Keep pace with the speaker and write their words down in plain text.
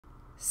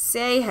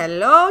Say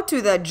hello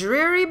to the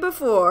dreary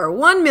before.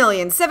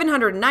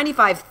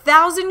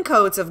 1,795,000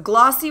 coats of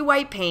glossy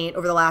white paint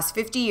over the last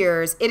 50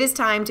 years. It is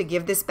time to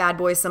give this bad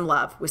boy some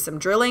love with some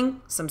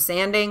drilling, some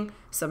sanding,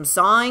 some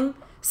sawing,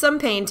 some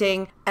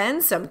painting,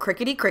 and some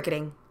crickety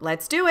cricketing.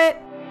 Let's do it.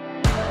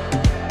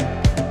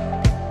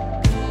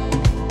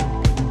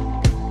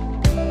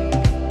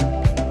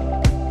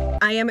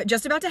 I am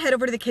just about to head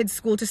over to the kids'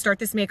 school to start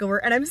this makeover,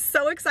 and I'm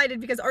so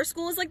excited because our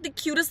school is like the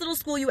cutest little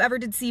school you ever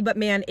did see, but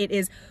man, it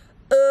is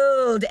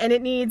old and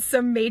it needs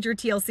some major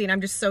TLC, and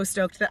I'm just so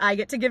stoked that I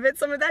get to give it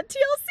some of that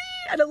TLC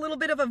and a little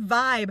bit of a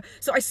vibe.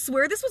 So I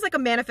swear this was like a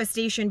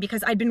manifestation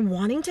because I'd been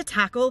wanting to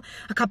tackle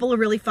a couple of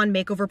really fun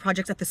makeover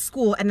projects at the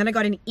school, and then I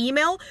got an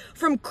email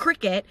from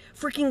Cricut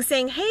freaking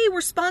saying, hey,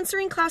 we're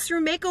sponsoring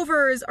classroom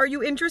makeovers. Are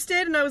you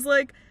interested? And I was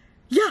like,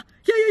 yeah.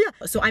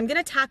 So I'm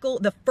gonna tackle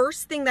the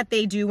first thing that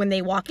they do when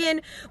they walk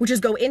in, which is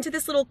go into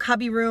this little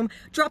cubby room,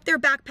 drop their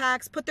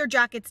backpacks, put their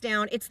jackets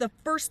down. It's the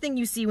first thing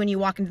you see when you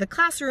walk into the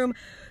classroom,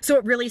 so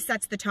it really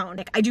sets the tone.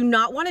 Like, I do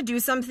not wanna do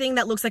something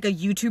that looks like a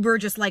YouTuber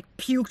just like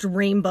puked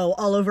rainbow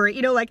all over it,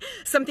 you know, like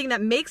something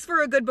that makes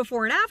for a good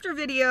before and after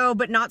video,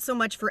 but not so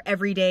much for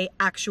everyday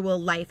actual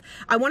life.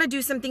 I wanna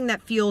do something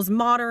that feels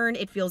modern,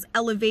 it feels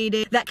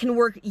elevated, that can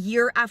work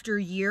year after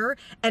year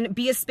and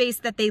be a space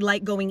that they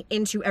like going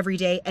into every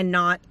day and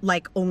not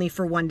like only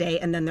for one day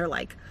and then they're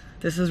like,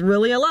 this is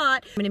really a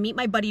lot. I'm gonna meet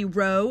my buddy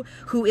Ro,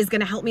 who is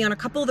gonna help me on a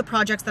couple of the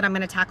projects that I'm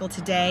gonna tackle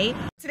today.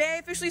 Today I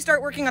officially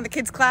start working on the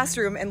kids'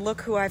 classroom, and look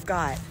who I've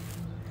got.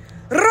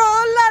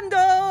 Rolando!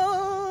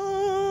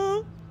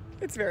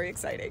 It's very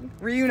exciting.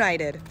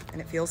 Reunited, and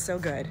it feels so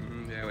good.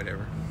 Yeah,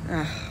 whatever.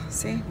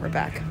 See, we're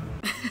back.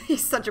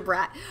 He's such a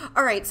brat.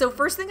 All right, so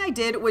first thing I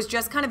did was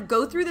just kind of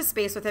go through the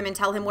space with him and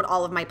tell him what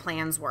all of my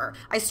plans were.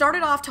 I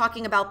started off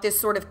talking about this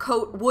sort of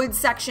coat wood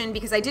section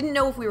because I didn't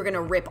know if we were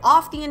gonna rip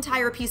off the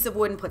entire piece of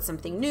wood and put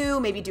something new,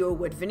 maybe do a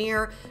wood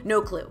veneer,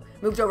 no clue.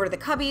 Moved over to the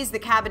cubbies, the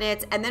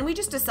cabinets, and then we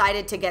just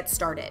decided to get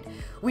started.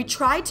 We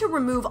tried to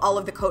remove all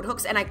of the coat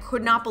hooks and I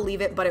could not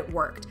believe it, but it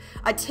worked.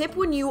 A tip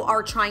when you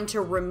are trying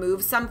to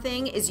remove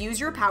something is use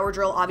your power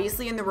drill,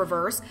 obviously in the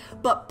reverse,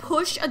 but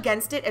push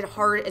against it as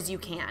hard as you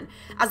can.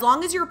 As long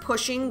as you're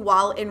pushing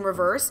while in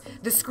reverse,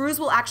 the screws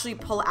will actually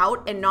pull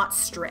out and not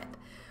strip.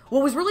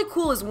 What was really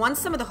cool is once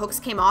some of the hooks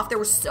came off, there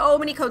were so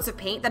many coats of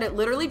paint that it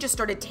literally just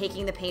started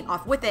taking the paint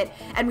off with it,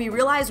 and we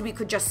realized we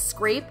could just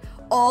scrape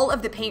all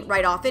of the paint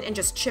right off it and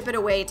just chip it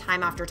away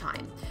time after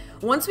time.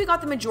 Once we got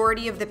the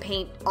majority of the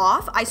paint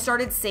off, I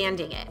started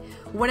sanding it.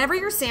 Whenever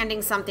you're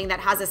sanding something that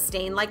has a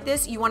stain like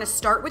this, you want to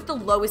start with the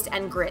lowest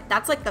end grit.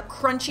 That's like the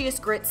crunchiest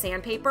grit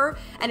sandpaper,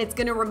 and it's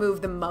going to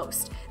remove the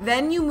most.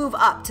 Then you move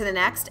up to the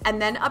next,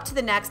 and then up to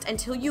the next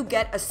until you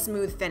get a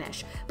smooth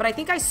finish. But I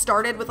think I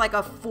started with like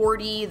a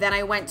 40, then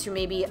I went to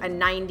maybe a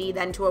 90,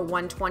 then to a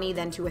 120,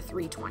 then to a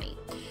 320.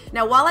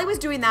 Now, while I was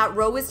doing that,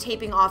 Ro was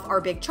taping off our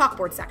big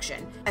chalkboard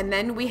section, and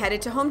then we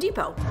headed to Home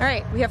Depot. All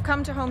right, we have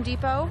come to Home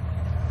Depot.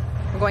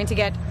 I'm going to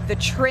get the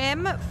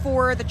trim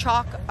for the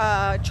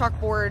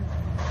chalkboard,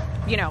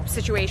 you know,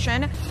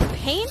 situation.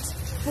 Paint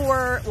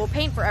for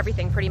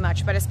everything pretty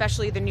much, but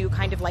especially the new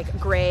kind of like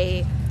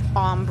gray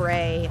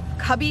ombre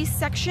cubby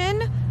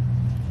section.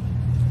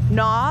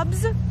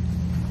 Knobs. Am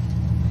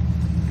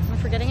I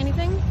forgetting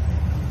anything?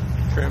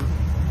 Trim.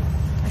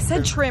 I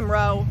said trim,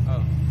 Ro.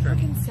 Oh, trim. I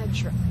fucking said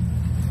trim.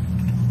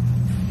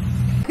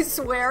 I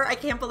swear, I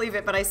can't believe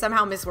it, but I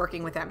somehow miss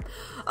working with him.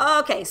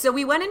 Okay, so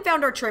we went and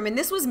found our trim, and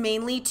this was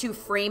mainly to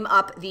frame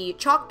up the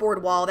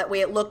chalkboard wall. That way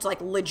it looked like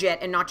legit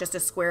and not just a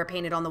square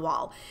painted on the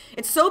wall.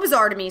 It's so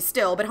bizarre to me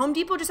still, but Home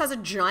Depot just has a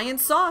giant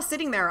saw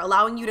sitting there,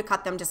 allowing you to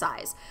cut them to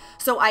size.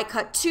 So I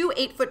cut 2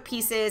 8-foot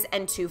pieces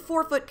and 2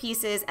 4-foot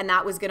pieces, and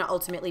that was gonna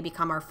ultimately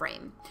become our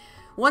frame.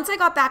 Once I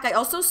got back, I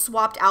also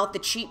swapped out the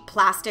cheap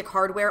plastic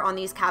hardware on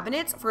these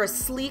cabinets for a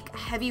sleek,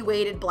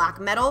 heavy-weighted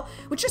black metal,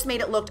 which just made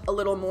it look a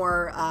little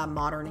more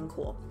modern and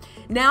cool.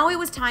 Now it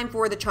was time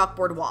for the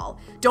chalkboard wall.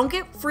 Don't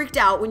get freaked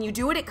out. When you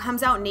do it, it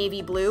comes out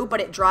navy blue,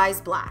 but it dries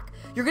black.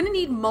 You're gonna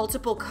need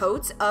multiple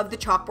coats of the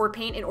chalkboard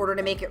paint in order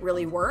to make it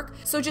really work.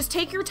 So just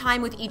take your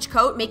time with each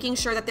coat, making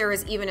sure that they're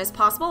as even as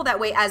possible. That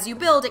way, as you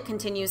build, it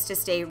continues to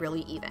stay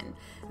really even.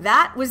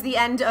 That was the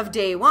end of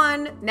day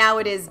 1. Now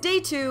it is day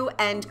 2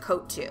 and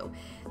coat 2.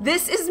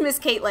 This is Miss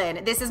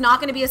Caitlin. This is not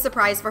going to be a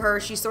surprise for her.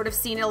 She's sort of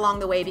seen it along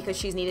the way because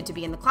she's needed to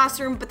be in the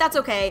classroom, but that's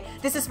okay.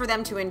 This is for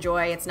them to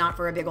enjoy. It's not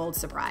for a big old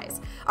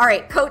surprise. All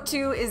right, coat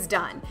 2 is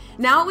done.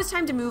 Now it was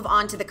time to move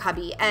on to the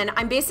cubby, and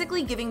I'm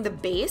basically giving the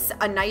base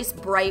a nice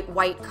bright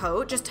white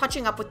coat, just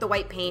touching up with the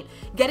white paint,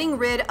 getting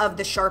rid of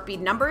the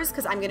Sharpied numbers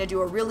because I'm going to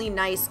do a really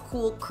nice,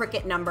 cool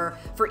Cricut number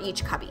for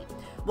each cubby.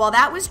 While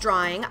that was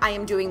drying, I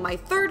am doing my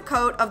 3rd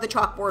coat of the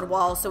chalkboard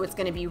wall, so it's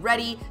gonna be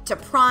ready to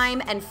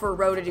prime and for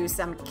Ro to do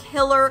some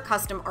killer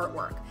custom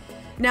artwork.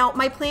 Now,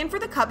 my plan for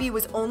the cubby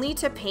was only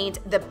to paint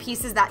the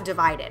pieces that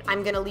divide it.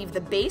 I'm gonna leave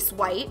the base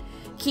white,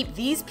 keep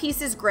these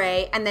pieces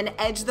gray, and then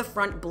edge the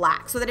front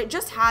black so that it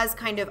just has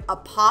kind of a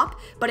pop,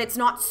 but it's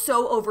not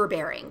so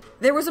overbearing.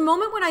 There was a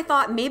moment when I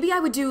thought maybe I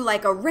would do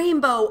like a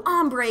rainbow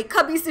ombre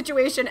cubby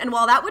situation, and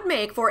while that would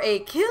make for a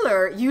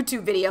killer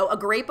YouTube video, a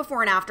great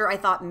before and after, I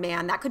thought,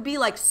 man, that could be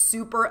like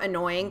super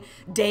annoying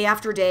day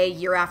after day,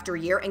 year after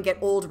year, and get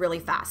old really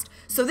fast.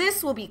 So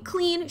this will be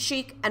clean,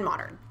 chic, and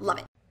modern. Love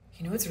it.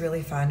 You know what's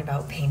really fun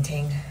about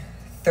painting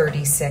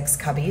 36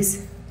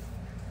 cubbies?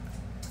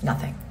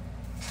 Nothing.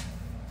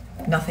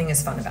 Nothing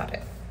is fun about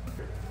it.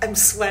 I'm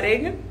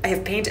sweating. I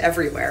have paint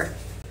everywhere.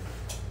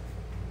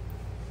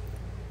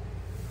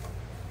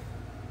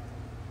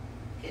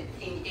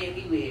 Paint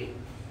everywhere.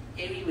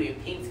 Everywhere.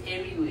 Paint's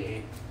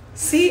everywhere.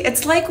 See,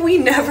 it's like we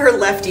never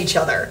left each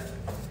other.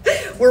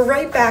 We're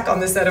right back on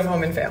the set of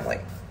Home and Family.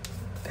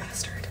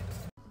 Bastard.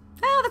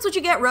 Oh, that's what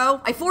you get,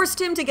 Ro. I forced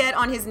him to get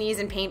on his knees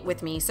and paint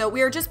with me. So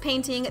we are just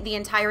painting the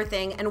entire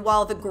thing. And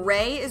while the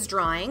gray is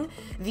drying,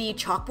 the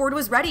chalkboard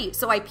was ready.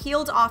 So I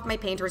peeled off my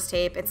painter's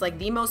tape. It's like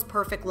the most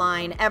perfect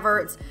line ever.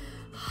 It's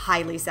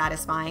highly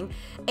satisfying.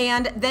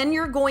 And then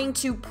you're going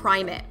to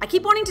prime it. I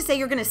keep wanting to say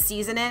you're gonna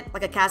season it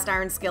like a cast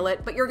iron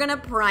skillet, but you're gonna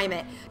prime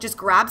it. Just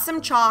grab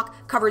some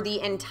chalk, cover the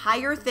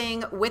entire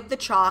thing with the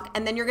chalk,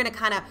 and then you're gonna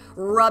kind of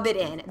rub it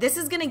in. This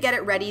is gonna get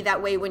it ready.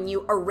 That way when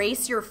you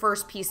erase your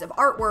first piece of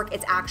artwork,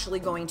 it's actually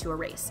going to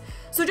erase.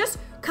 So just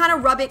kind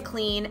of rub it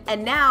clean.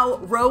 And now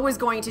Ro is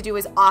going to do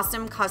his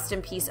awesome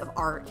custom piece of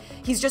art.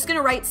 He's just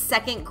gonna write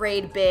 2nd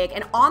grade big.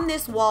 And on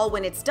this wall,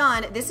 when it's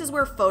done, this is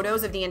where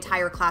photos of the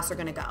entire class are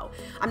gonna go.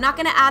 I'm not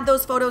gonna add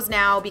those photos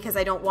now because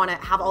I don't wanna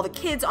have all the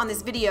kids on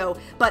this video,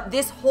 but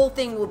this whole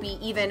thing will be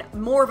even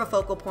more of a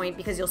focal point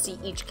because you'll see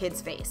each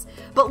kid's face.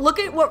 But look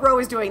at what Ro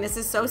is doing. This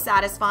is so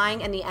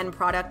satisfying, and the end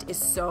product is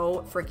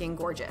so freaking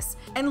gorgeous.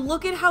 And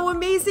look at how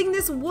amazing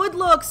this wood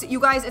looks. You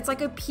guys, it's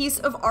like a piece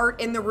of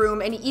art in the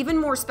room, and even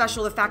more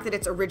special, the fact that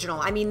it's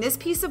original. I mean, this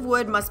piece of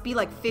wood must be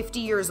like 50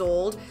 years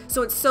old,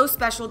 so it's so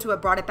special to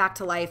have brought it back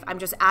to life. I'm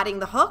just adding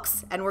the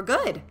hooks, and we're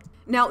good.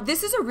 Now,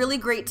 this is a really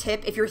great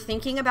tip if you're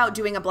thinking about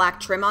doing a black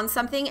trim on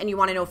something and you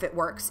want to know if it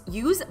works.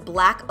 Use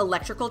black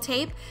electrical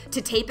tape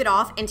to tape it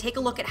off and take a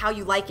look at how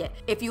you like it.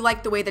 If you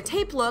like the way the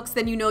tape looks,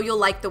 then you know you'll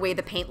like the way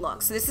the paint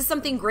looks. So this is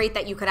something great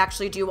that you could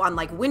actually do on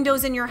like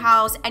windows in your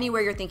house,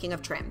 anywhere you're thinking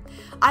of trim.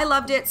 I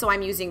loved it, so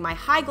I'm using my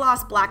high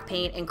gloss black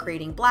paint and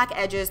creating black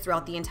edges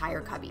throughout the entire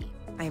cubby.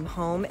 I'm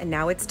home, and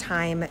now it's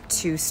time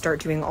to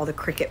start doing all the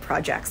Cricut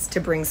projects to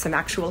bring some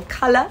actual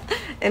color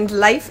and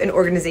life and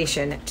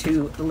organization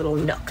to the little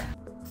nook.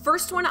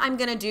 First one I'm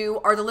gonna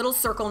do are the little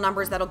circle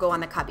numbers that'll go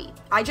on the cubby.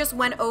 I just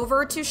went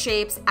over to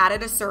shapes,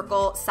 added a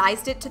circle,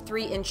 sized it to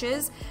 3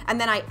 inches, and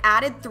then I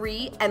added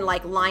 3 and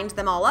like lined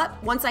them all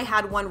up. Once I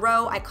had one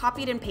row, I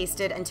copied and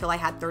pasted until I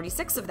had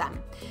 36 of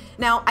them.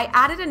 Now I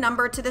added a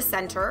number to the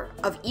center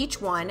of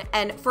each one,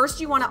 and first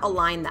you wanna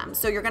align them.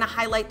 So you're gonna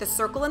highlight the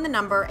circle and the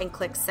number and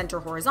click center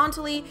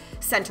horizontally,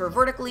 center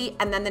vertically,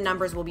 and then the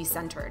numbers will be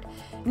centered.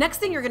 Next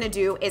thing you're gonna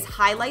do is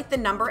highlight the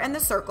number and the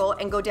circle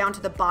and go down to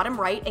the bottom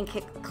right and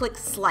click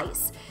slice.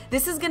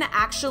 This is gonna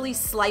actually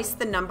slice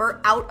the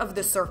number out of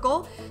the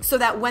circle so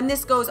that when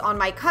this goes on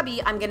my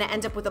cubby, I'm gonna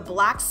end up with a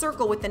black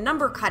circle with the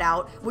number cut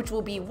out, which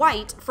will be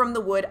white from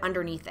the wood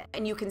underneath it.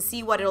 And you can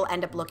see what it'll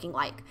end up looking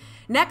like.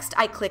 Next,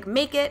 I click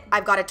make it.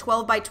 I've got a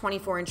 12 by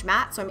 24 inch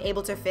mat, so I'm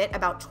able to fit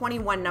about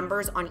 21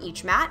 numbers on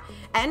each mat,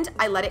 and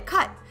I let it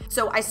cut.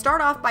 So I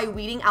start off by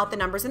weeding out the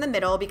numbers in the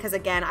middle because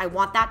again, I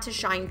want that to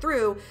shine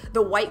through.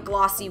 The white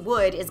glossy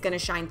wood is gonna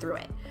shine through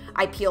it.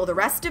 I peel the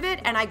rest of it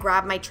and I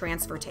grab my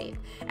transfer tape.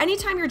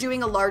 Anytime you're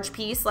doing a large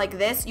piece like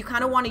this, you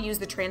kind of want to use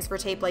the transfer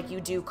tape like you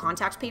do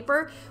contact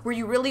paper, where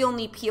you really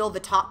only peel the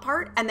top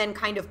part and then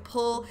kind of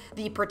pull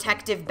the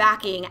protective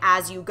backing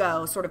as you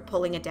go, sort of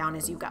pulling it down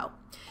as you go.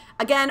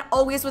 Again,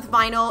 always with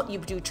vinyl, you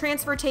do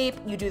transfer tape,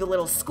 you do the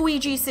little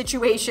squeegee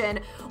situation.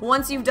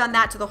 Once you've done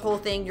that to the whole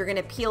thing, you're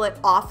gonna peel it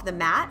off the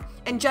mat.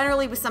 And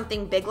generally with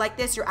something big like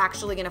this, you're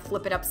actually gonna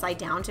flip it upside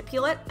down to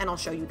peel it, and I'll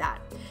show you that.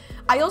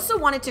 I also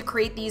wanted to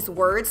create these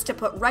words to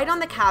put right on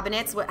the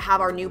cabinets that have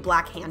our new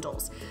black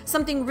handles.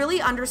 Something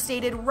really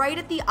understated right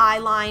at the eye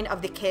line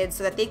of the kids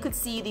so that they could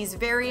see these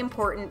very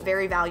important,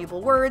 very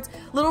valuable words,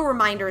 little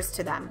reminders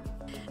to them.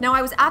 Now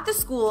I was at the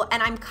school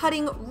and I'm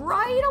cutting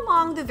right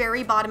along the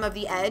very bottom of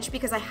the edge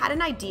because I had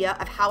an idea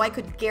of how I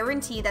could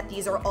guarantee that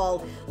these are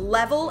all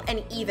level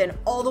and even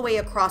all the way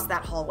across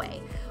that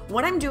hallway.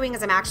 What I'm doing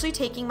is I'm actually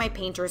taking my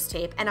painter's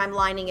tape and I'm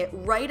lining it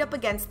right up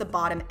against the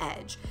bottom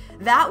edge.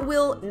 That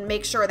will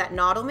make sure that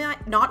not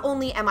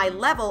only am I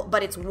level,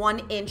 but it's 1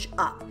 inch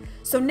up.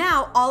 So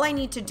now all I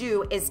need to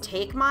do is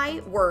take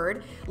my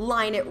word,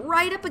 line it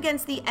right up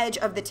against the edge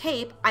of the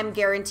tape. I'm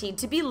guaranteed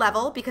to be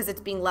level because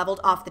it's being leveled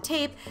off the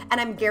tape,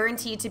 and I'm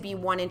guaranteed to be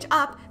 1 inch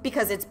up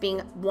because it's being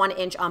 1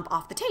 inch up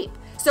off the tape.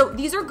 So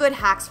these are good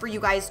hacks for you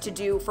guys to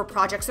do for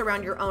projects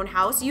around your own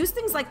house. Use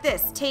things like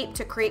this, tape,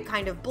 to create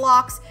kind of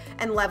blocks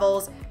and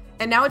levels.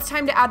 And now it's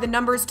time to add the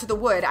numbers to the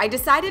wood. I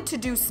decided to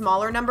do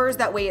smaller numbers,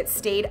 that way it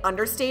stayed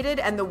understated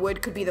and the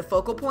wood could be the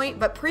focal point,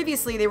 but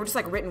previously they were just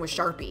like written with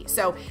Sharpie.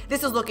 So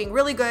this is looking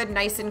really good,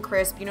 nice and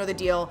crisp, you know the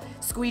deal.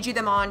 Squeegee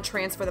them on,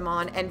 transfer them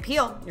on, and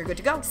peel, you're good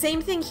to go.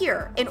 Same thing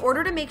here. In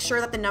order to make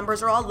sure that the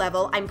numbers are all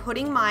level, I'm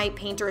putting my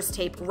painter's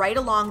tape right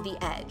along the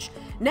edge.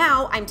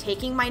 Now I'm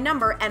taking my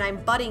number and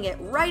I'm butting it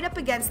right up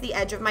against the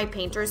edge of my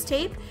painter's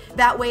tape.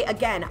 That way,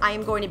 again, I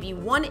am going to be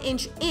 1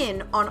 inch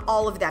in on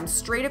all of them,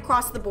 straight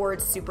across the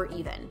board, super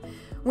even.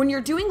 When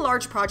you're doing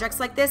large projects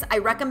like this, I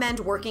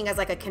recommend working as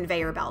like a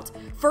conveyor belt.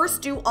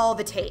 First do all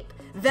the tape,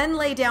 then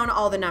lay down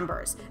all the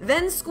numbers,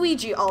 then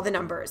squeegee all the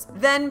numbers,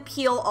 then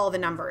peel all the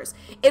numbers.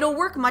 It'll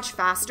work much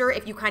faster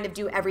if you kind of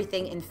do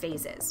everything in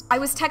phases. I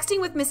was texting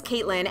with Miss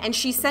Caitlin and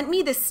she sent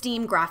me this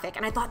steam graphic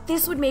and I thought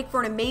this would make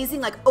for an amazing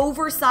like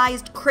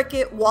oversized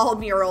Cricut wall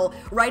mural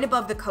right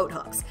above the coat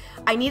hooks.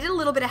 I needed a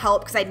little bit of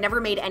help because I'd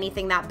never made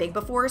anything that big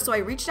before, so I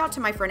reached out to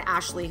my friend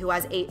Ashley, who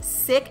has a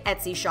sick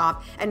Etsy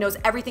shop and knows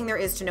everything there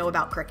is to know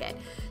about Cricut.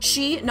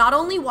 She not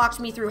only walked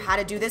me through how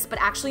to do this, but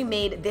actually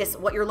made this,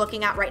 what you're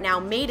looking at right now,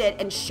 made it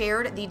and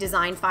shared the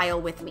design file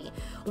with me.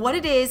 What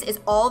it is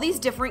all these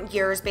different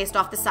gears based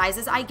off the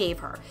sizes I gave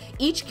her.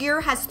 Each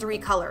gear has 3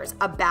 colors,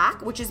 a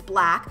back, which is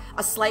black,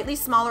 a slightly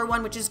smaller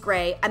one, which is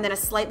gray, and then a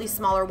slightly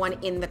smaller one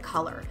in the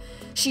color.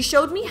 She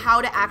showed me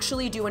how to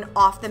actually do an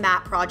off the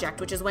mat project,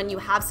 which is when you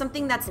have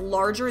something that's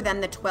larger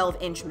than the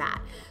 12-inch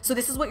mat. So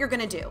this is what you're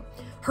gonna do.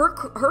 Her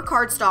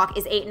cardstock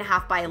is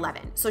 8.5 by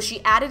 11. So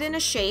she added in a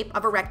shape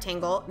of a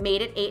rectangle,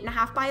 made it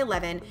 8.5 by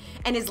 11,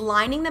 and is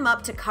lining them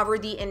up to cover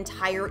the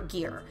entire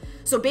gear.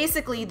 So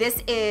basically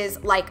this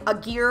is like a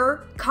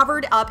gear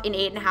covered up in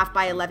 8.5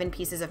 by 11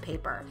 pieces of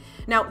paper.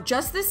 Now,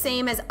 just the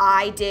same as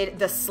I did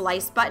the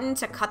slice button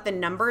to cut the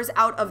numbers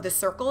out of the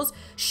circles,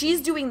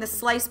 she's doing the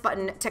slice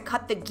button to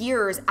cut the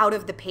gears out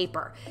of the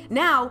paper.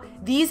 Now,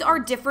 these are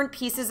different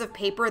pieces of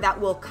paper that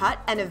will cut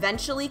and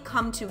eventually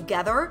come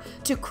together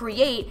to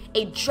create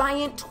a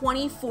giant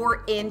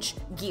 24-inch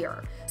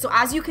gear. So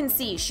as you can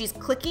see, she's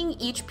clicking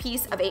each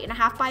piece of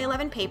 8.5 by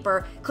 11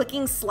 paper,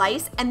 clicking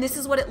slice, and this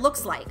is what it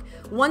looks like.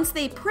 Once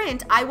they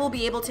print, I will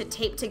be able to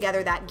tape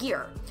together that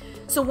gear.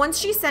 So once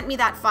she sent me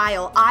that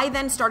file, I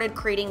then started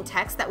creating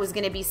text that was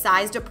gonna be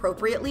sized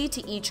appropriately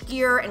to each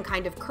gear and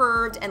kind of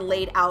curved and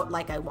laid out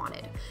like I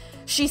wanted.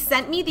 She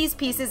sent me these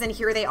pieces and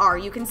here they are.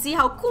 You can see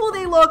how cool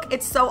they look.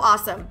 It's so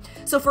awesome.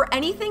 So for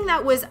anything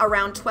that was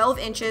around 12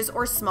 inches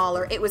or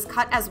smaller, it was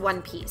cut as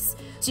one piece.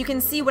 So you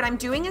can see what I'm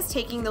doing is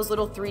taking those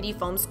little 3D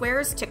foam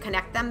squares to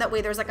connect them. That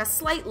way there's like a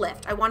slight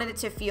lift. I wanted it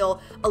to feel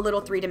a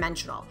little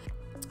 3-dimensional.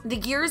 The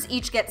gears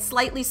each get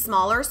slightly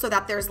smaller so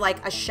that there's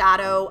like a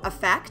shadow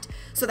effect,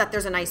 so that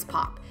there's a nice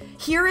pop.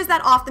 Here is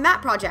that off the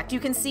mat project. You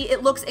can see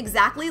it looks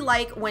exactly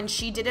like when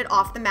she did it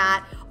off the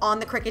mat on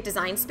the Cricut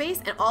Design Space,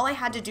 and all I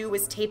had to do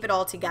was tape it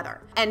all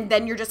together. And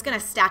then you're just gonna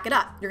stack it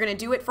up. You're gonna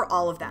do it for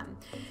all of them.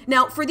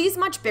 Now, for these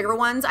much bigger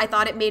ones, I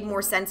thought it made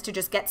more sense to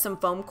just get some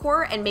foam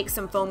core and make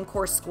some foam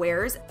core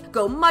squares.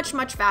 Go much,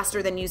 much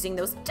faster than using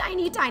those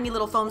tiny, tiny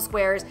little foam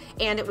squares,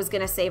 and it was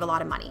gonna save a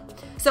lot of money.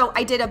 So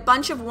I did a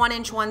bunch of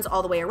 1-inch ones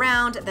all the way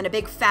around, then a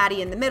big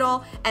fatty in the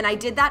middle, and I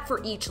did that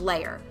for each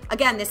layer.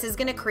 Again, this is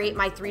gonna create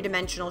my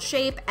 3-dimensional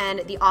shape and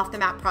the off the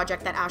mat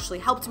project that Ashley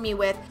helped me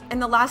with.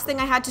 And the last thing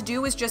I had to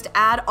do was just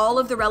add all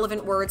of the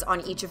relevant words on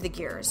each of the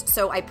gears.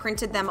 So I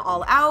printed them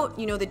all out,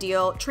 you know the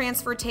deal,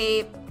 transfer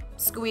tape,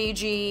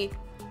 squeegee,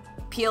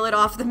 peel it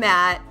off the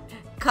mat,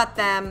 cut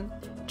them,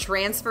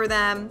 transfer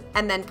them,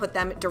 and then put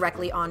them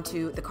directly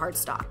onto the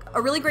cardstock.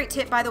 A really great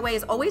tip, by the way,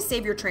 is always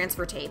save your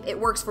transfer tape. It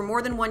works for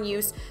more than one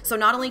use, so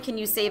not only can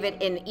you save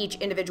it in each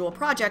individual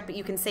project, but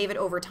you can save it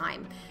over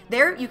time.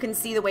 There you can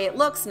see the way it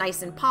looks,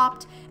 nice and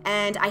popped,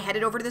 and I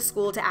headed over to the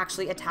school to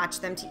actually attach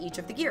them to each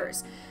of the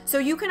gears. So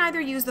you can either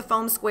use the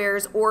foam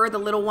squares or the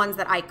little ones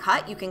that I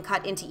cut. You can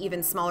cut into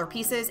even smaller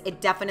pieces.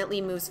 It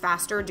definitely moves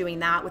faster doing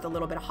that with a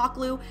little bit of hot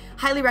glue.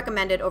 Highly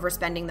recommended over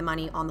spending the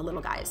money on the little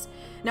guys.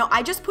 Now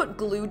I just put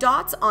glue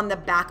dots on the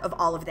back of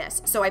all of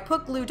this. So I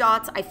put glue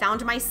dots, I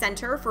found my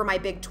center for my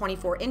big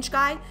 24-inch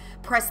guy,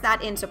 pressed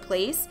that into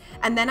place,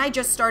 and then I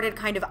just started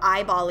kind of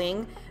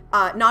eyeballing,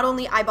 not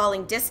only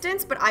eyeballing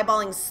distance, but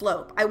eyeballing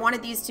slope. I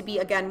wanted these to be,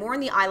 again, more in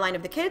the eye line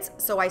of the kids,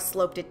 so I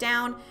sloped it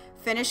down,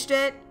 finished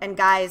it, and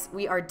guys,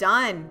 we are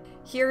done.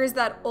 Here is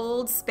that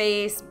old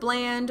space,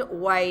 bland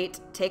white.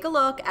 Take a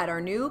look at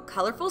our new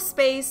colorful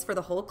space for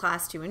the whole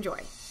class to enjoy.